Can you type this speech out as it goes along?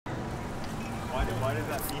Why does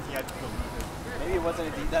that mean he had to go move it? Maybe it wasn't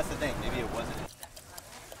a D. That's the thing. Maybe it wasn't.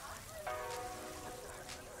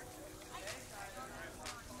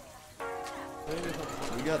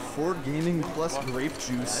 We got 4 gaming plus grape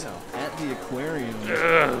juice at the aquarium.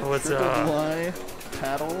 What's Triple up? Fly,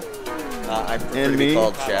 paddle, I prefer and to be me.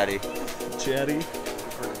 called Chatty. Chatty.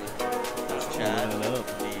 Chad. Line it up.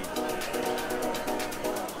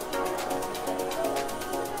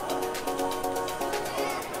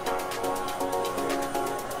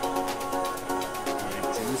 Grape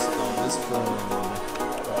juice on this phone.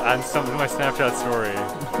 On some of my Snapchat story.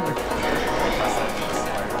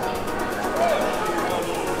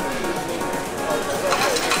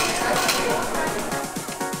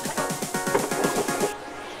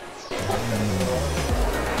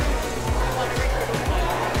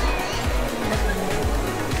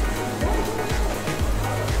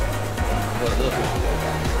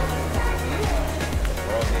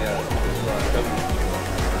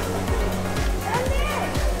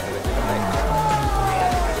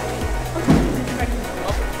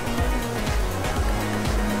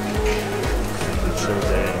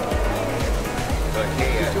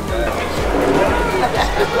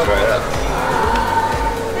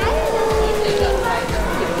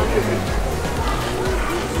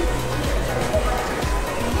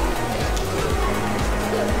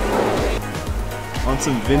 On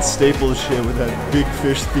some Vince Staples shit with that big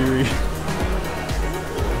fish theory.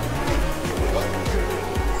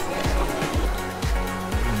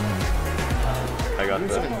 I got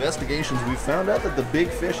Doing some investigations, we found out that the big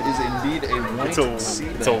fish is indeed a white sea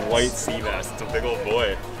bass. It's a white sea bass. It's a big old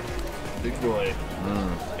boy. Big boy.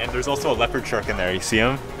 And there's also a leopard shark in there. You see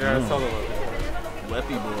him? Yeah, I saw the logo.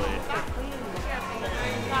 Leppy boy.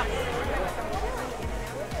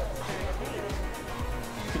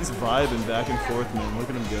 He's vibing back and forth, man. Look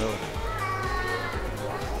at him go.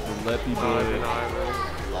 The Leppy boy.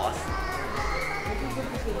 Lost.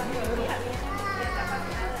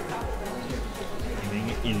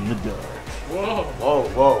 In the dark. Whoa! Whoa,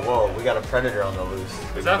 whoa, whoa. We got a predator on the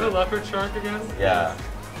loose. Is that the leopard shark again? Yeah.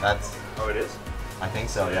 That's. Oh, it is? I think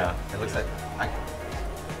so, yeah. It looks like. I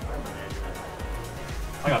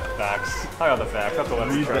got the facts. I got the facts. That's the one.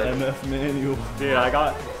 Read the MF manual. Dude, I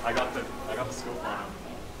got the scope on him.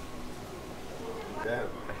 Damn,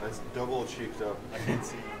 that's double cheeked up. I can't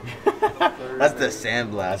see. That's the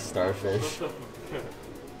sandblast starfish.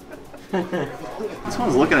 This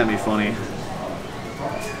one's looking at me funny.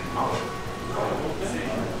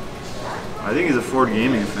 I think he's a Ford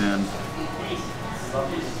Gaming fan.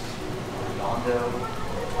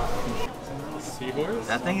 Seahorse?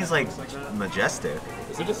 That thing is like majestic.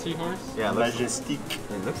 Is it a seahorse? Yeah, it looks, Majestique.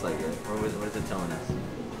 it looks like it. What is it telling us?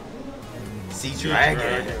 Sea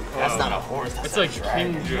dragon. That's not a horse. That's It's a like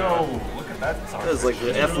dragon. King Joe. Look at that. That's like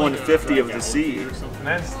the F-150 of the sea.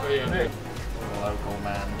 Men's Local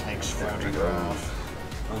man takes photographs.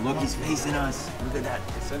 Oh, look, he's facing us. Look at that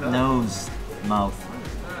nose, mouth.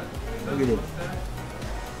 Look at it.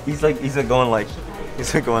 He's like going like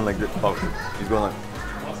this. Oh, he's going like.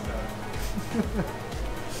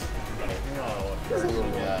 That's a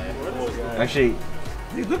little guy. Actually,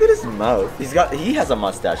 dude, look at his mouth. He has a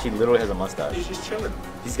mustache. He literally has a mustache. He's just chilling.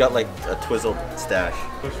 He's got like a twizzled stash.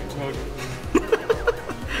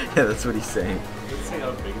 Yeah, that's what he's saying. Let's see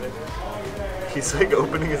how big they are. He's like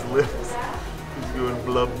opening his lips. He's going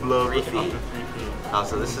blub blub. 3 feet? Oh,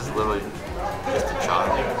 so this is literally just a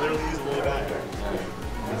child. Yeah, literally he's a little guy.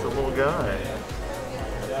 He's a little guy.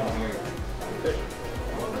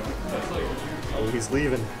 Oh, he's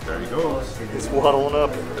leaving. There he goes. He's waddling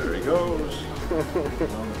up. There he goes.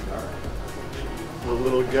 The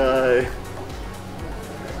little guy.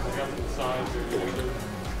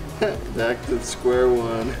 Back to square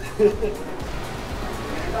one.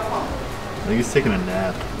 I think he's taking a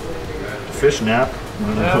nap. Fish nap?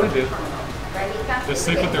 Yeah, they do. They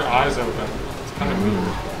sleep with their eyes open. It's kind of weird.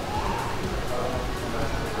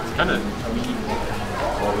 It's kind of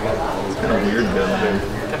It's kind of weird down there.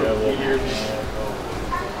 weird.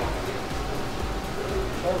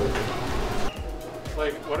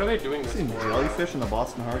 Like, what are they doing this Seen for? jellyfish in the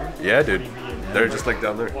Boston Harbor? Yeah, dude. They're just like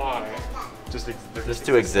down there. Why? Just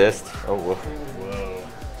to exist. Oh, whoa.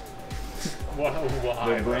 Why?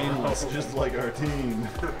 They're brainless, just like our team.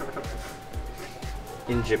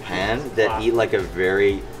 In Japan, that eat like a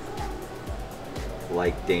very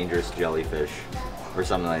dangerous jellyfish or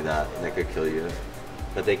something like that could kill you.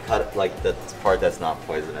 But they cut like the part that's not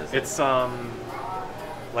poisonous. It's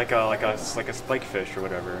like a spike fish or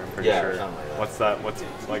whatever. I'm pretty Yeah, sure. something like that. What's that? What's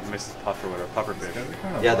like Mrs. Puff or whatever? Pufferfish.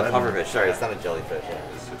 Yeah, the pufferfish. Sorry, it's not a jellyfish.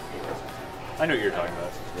 I know what you're talking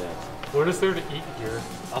about. Yeah. What is there to eat here?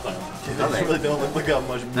 Nothing. They really don't look how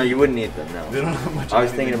much. No, you wouldn't eat them, no. They don't have much. I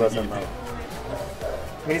was thinking about something else.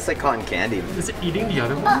 I mean, it's like cotton candy. Is it eating the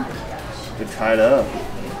other one? They're tied up.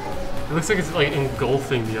 It looks like it's like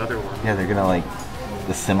engulfing the other one. Yeah, they're gonna like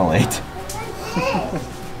assimilate.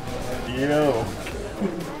 You know.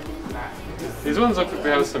 These ones look like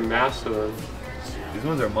they have some mass to them. These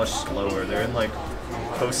ones are much slower. They're in like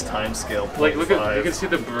post time scale. Like look at, you can see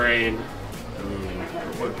the brain.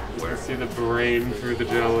 You can see the brain through the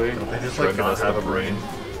jelly. They just like not have a brain.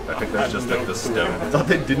 I think that's just like the stone. I thought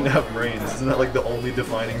they didn't have brains. Isn't that like the only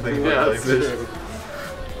defining thing about Yeah, that's jellyfish?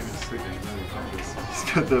 true. He's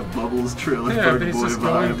got the bubbles trailer Yeah, park but he's boy just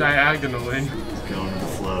going vibe. diagonally. He's going with the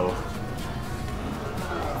flow.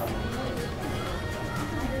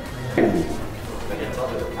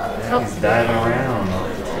 He's diving around.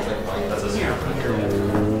 These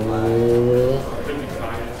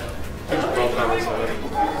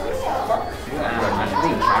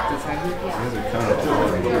are kind of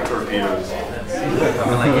little torpedoes.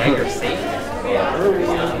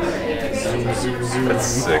 That's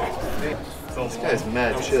sick. This guy's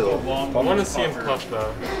mad chill. I want to see him puff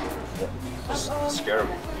though. Just scare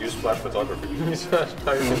him. Use flash photography. He's flash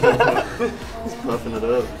He's puffing it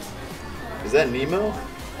up. Is that Nemo?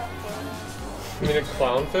 You mean a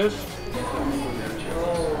clownfish?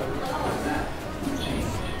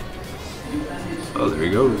 Oh, there he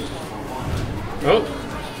goes. Oh!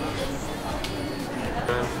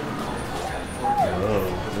 Oh,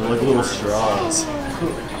 they're like little straws.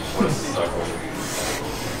 What a sucker.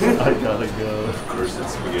 I gotta go. Cursed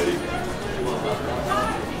spaghetti.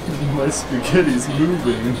 My spaghetti's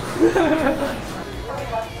moving.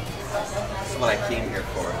 That's what I came here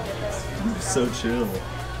for. So chill.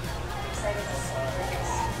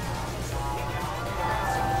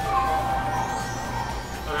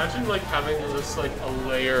 Imagine like having just like a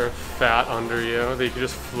layer of fat under you that you could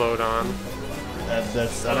just float on.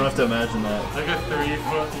 That's. I don't have to imagine that. Like a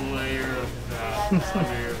 3-foot layer of fat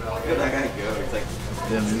under your belly. I gotta go. It's like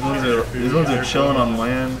Yeah, these ones are chilling on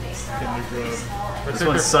land. This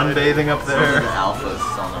one's sunbathing up the there. alphas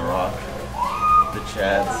on the rock. The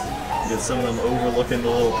chads. Get some of them overlooking the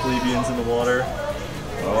little plebeians in the water.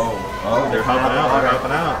 Oh, They're hopping out. They're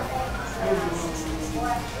hopping out.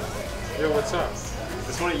 Yo, what's up?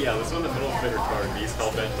 This one in the middle of bigger card. He's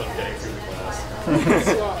hell bent on getting through the glass.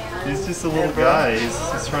 He's just a little guy. He's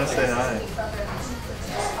trying to say hi.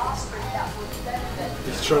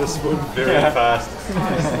 He's trying to swim very fast.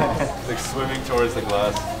 He's like swimming towards the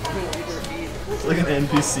glass. It's like an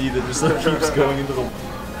NPC that just like keeps going into the.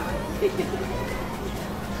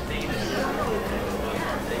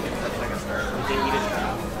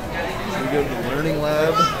 Should we go to the learning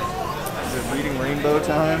lab? Is it reading rainbow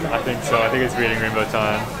time? I think so. I think it's reading rainbow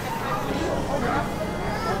time.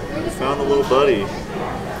 We found a little buddy.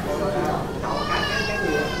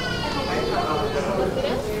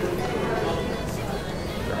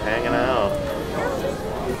 They're hanging out.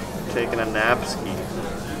 Taking a nap ski.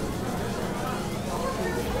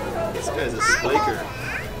 This guy's a spiker.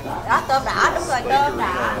 Đó, tôm đã, đúng rồi, tôm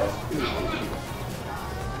đã.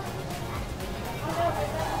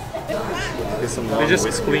 Get some They long just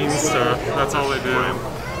whiskers. clean stuff. That's all they do.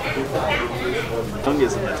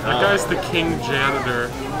 Fungus in the top. That guy's the king janitor.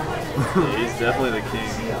 Yeah, he's definitely the king.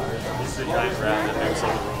 He's the giant rat that makes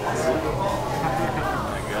all the rules. Oh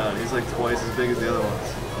my god, he's like twice as big as the other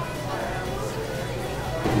ones.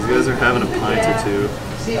 These guys are having a pint or two.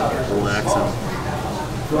 Relaxing.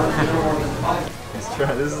 He's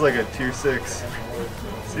trying. This is like a tier 6.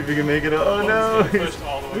 See if we can make it. Oh no! He's pushed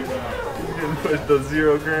all the way down. He's getting pushed to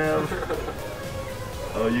 0 gram.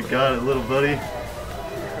 Oh, you got it, little buddy.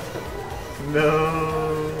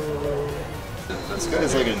 No. This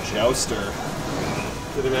guy's like a jouster.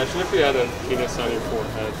 Dude, imagine if you had a penis on your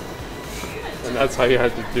forehead. And that's how you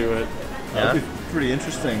had to do it. That'd be pretty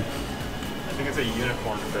interesting. I think it's a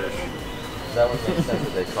unicorn fish. that would make sense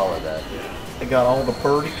that they call it that. They got all the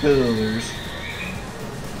pretty colors.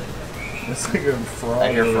 It's like a frog.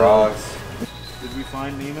 And your frogs. Did we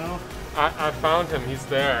find Nemo? I found him. He's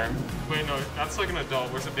there. Wait, no, that's like an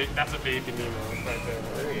adult. Where's a that's a baby Nemo right there.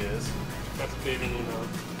 There he is. That's baby Nemo.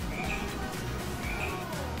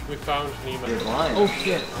 We found Nemo. He's blind. Oh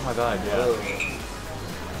shit! Oh my god, yeah.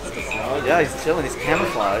 Yeah, he's chilling. He's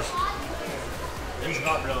camouflaged. He's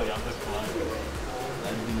not really. I'm just blind.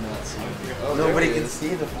 I did not see him. Oh, nobody can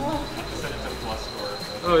see the.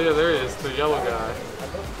 Oh yeah, there he is. The yellow guy.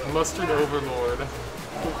 Mustardoverlord.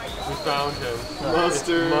 We found him.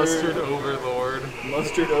 Mustard. It's Mustardoverlord.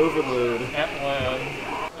 Mustard overload. At land.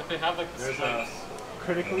 If they have like the There's spikes.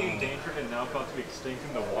 critically endangered and now about to be extinct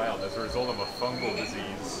in the wild as a result of a fungal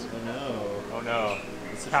disease. Oh no. Oh no.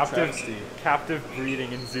 It's such a travesty. Captive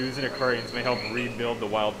breeding in zoos and aquariums may help rebuild the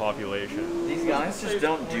wild population. These guys just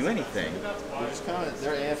don't do anything. They're just kind of,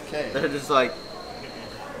 they're AFK. They're just like,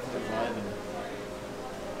 They're vibing.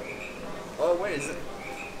 oh wait,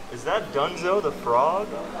 is that Donezo the frog?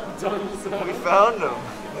 Donezo. We found him.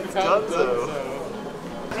 It's Donezo.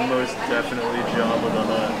 Most definitely Jabba the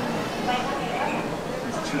Hutt.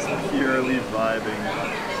 He's just purely vibing.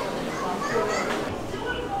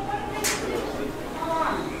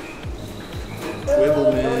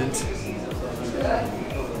 Quibblement.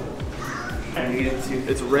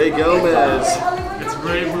 It's Ray Gomez. It's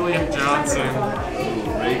Ray William Johnson.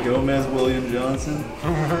 Ray Gomez, William Johnson.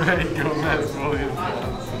 Ray Gomez William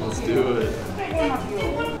Johnson. Let's do it.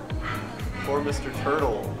 Poor Mr.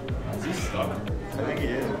 Turtle. Is he stuck? I think he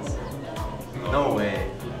is. no way.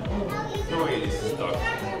 No way he's stuck.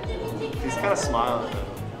 He's kind of smiling though.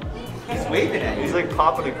 He's waving at He's you. like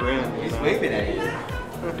popping a grin. He's waving at you.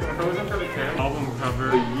 Frozen for the camp. Album cover.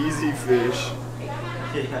 The Yeezy fish.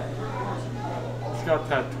 Yeah. It's got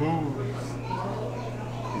tattoos.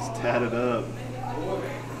 He's tatted up.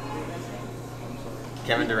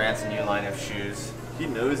 Kevin Durant's new line of shoes. He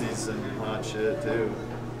knows he's some hot shit too.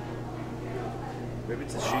 Maybe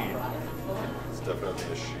it's a she. It's definitely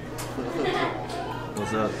a she.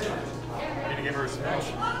 What's up? Need to give her a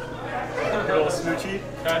smooch. A little smoochy.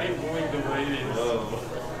 Patty wooing the ladies. Oh.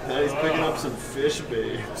 Patty's picking up some fish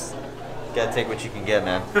babes. Gotta take what you can get,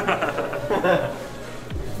 man.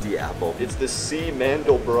 The apple. It's the sea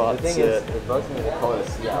Mandelbrot The thing set. is, it bugs me they call it a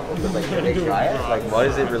sea apple, but like, when they try it, like, what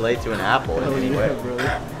does it relate to an apple in any way?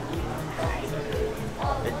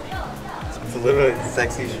 It's literally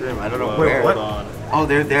sexy shrimp. I don't know where. Hold on. Oh,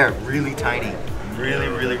 they're there, really tiny. Really,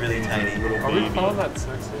 really, really tiny. Are we calling that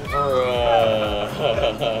sexy?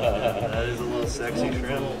 That is a little sexy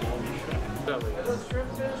shrimp.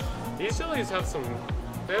 These jellies have some.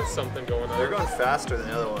 They have something going on. They're going faster than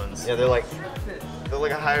the other ones. Yeah, they're like, They're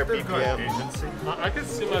like a higher BPM. I could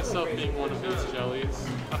see myself being one of these jellies.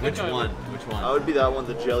 I think which one? Which I one? would be that one,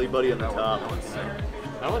 the Jelly Buddy on the top.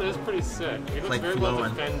 That one is pretty sick. He looks Like very well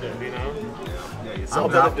flowing. defended, you know? Yeah, you I'm saw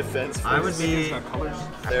about- that defense I would face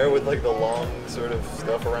be. there with like the long sort of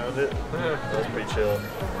stuff around it. That was pretty chill.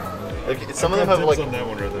 Like some of them have like. on that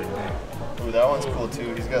one rather. Ooh, that one's cool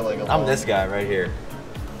too. He's got like a. I'm long- this guy right here.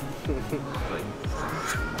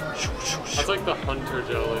 That's like the hunter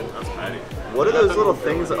jelly. That's Patty. What are those little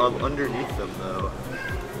things underneath them though?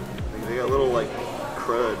 Like, they got little like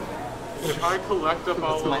crud. If I collect up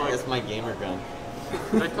all the like, That's my gamer gun.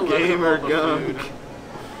 I collect Gamer up all the gunk. food.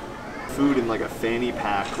 Food in like a fanny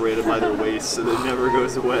pack right by their waist so that it never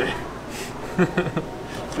goes away.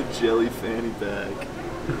 The jelly fanny pack.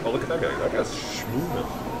 Oh, look at that guy. That guy's schmoovin'.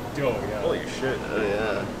 Oh, yeah. Holy shit. Oh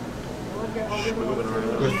yeah. Moving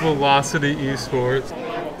around. With Velocity Esports. Oh,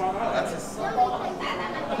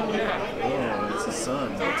 it's his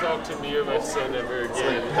son. Don't talk to me or my son ever It's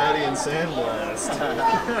again. like Patty and Sandblast.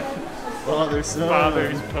 Father, son.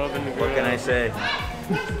 Father's pub and grill. What can I say?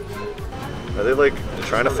 Are they like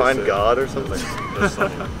trying to find God or something?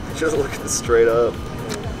 Just looking straight up.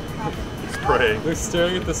 He's praying. They're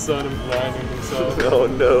staring at the sun and blinding themselves. Oh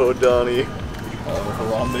no, Donnie. With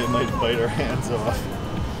Harambe, it might bite our hands off.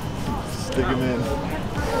 Stick him in.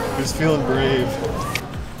 He's feeling brave.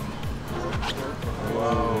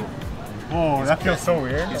 Whoa. Oh, that feels so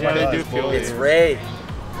weird. Yeah, they do feel It's weird. Ray.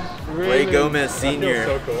 Ray Gomez That feels Sr.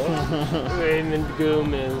 so cool. Raymond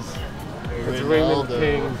Gomez. It's Ronaldo. Raymond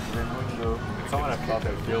King. It's not what I thought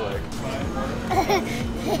that would feel like.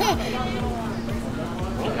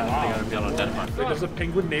 Wait, there's a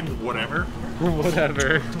penguin named whatever?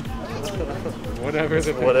 Whatever. Whatever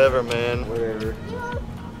the Whatever, man. Whatever.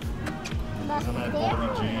 Isn't that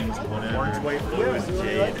Holy James? Whatever. Orange, white, blue is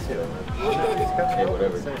jade. Hey,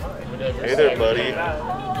 whatever. Hey there, buddy.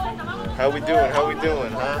 How we doing? How we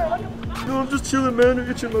doing, huh? No, I'm just chilling, man.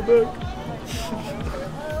 You're itching my back.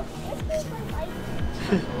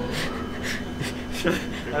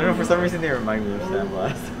 I don't know, for some reason they remind me of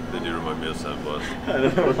Sandblast. They do remind me of Sandblast. I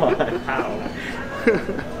don't know why. How?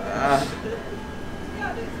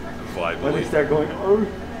 When they start going, oh.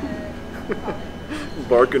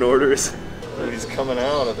 Barking orders. Dude, he's coming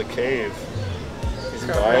out of the cave. He's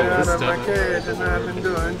vibing. of my cage and I've been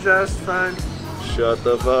doing just fine. Shut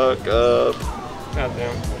the fuck up.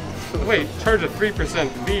 Goddamn. Wait, charge a 3%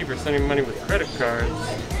 fee for sending money with credit cards.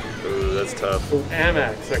 Ooh, that's tough.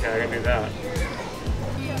 Amex, okay, I can do that.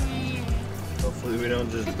 Hopefully we don't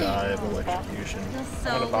just die of electrocution. That's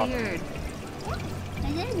so weird.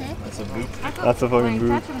 That's a boop. That's a fucking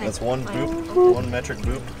boop. That's one boop. 1 metric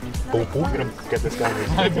boop. Boop. We're gonna get this guy.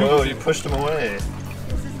 Oh, you pushed him away.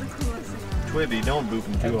 Twibby, don't boop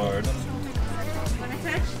him too hard.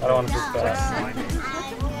 I don't want to boop fast.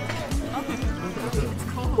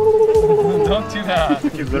 Don't do that.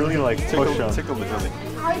 You literally like push him. Tickle the jelly.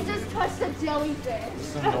 I just touched a jellyfish.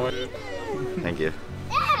 Thank you.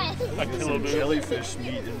 Some jellyfish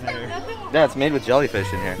meat in there. Yeah, it's made with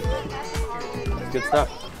jellyfish in here. It's good stuff.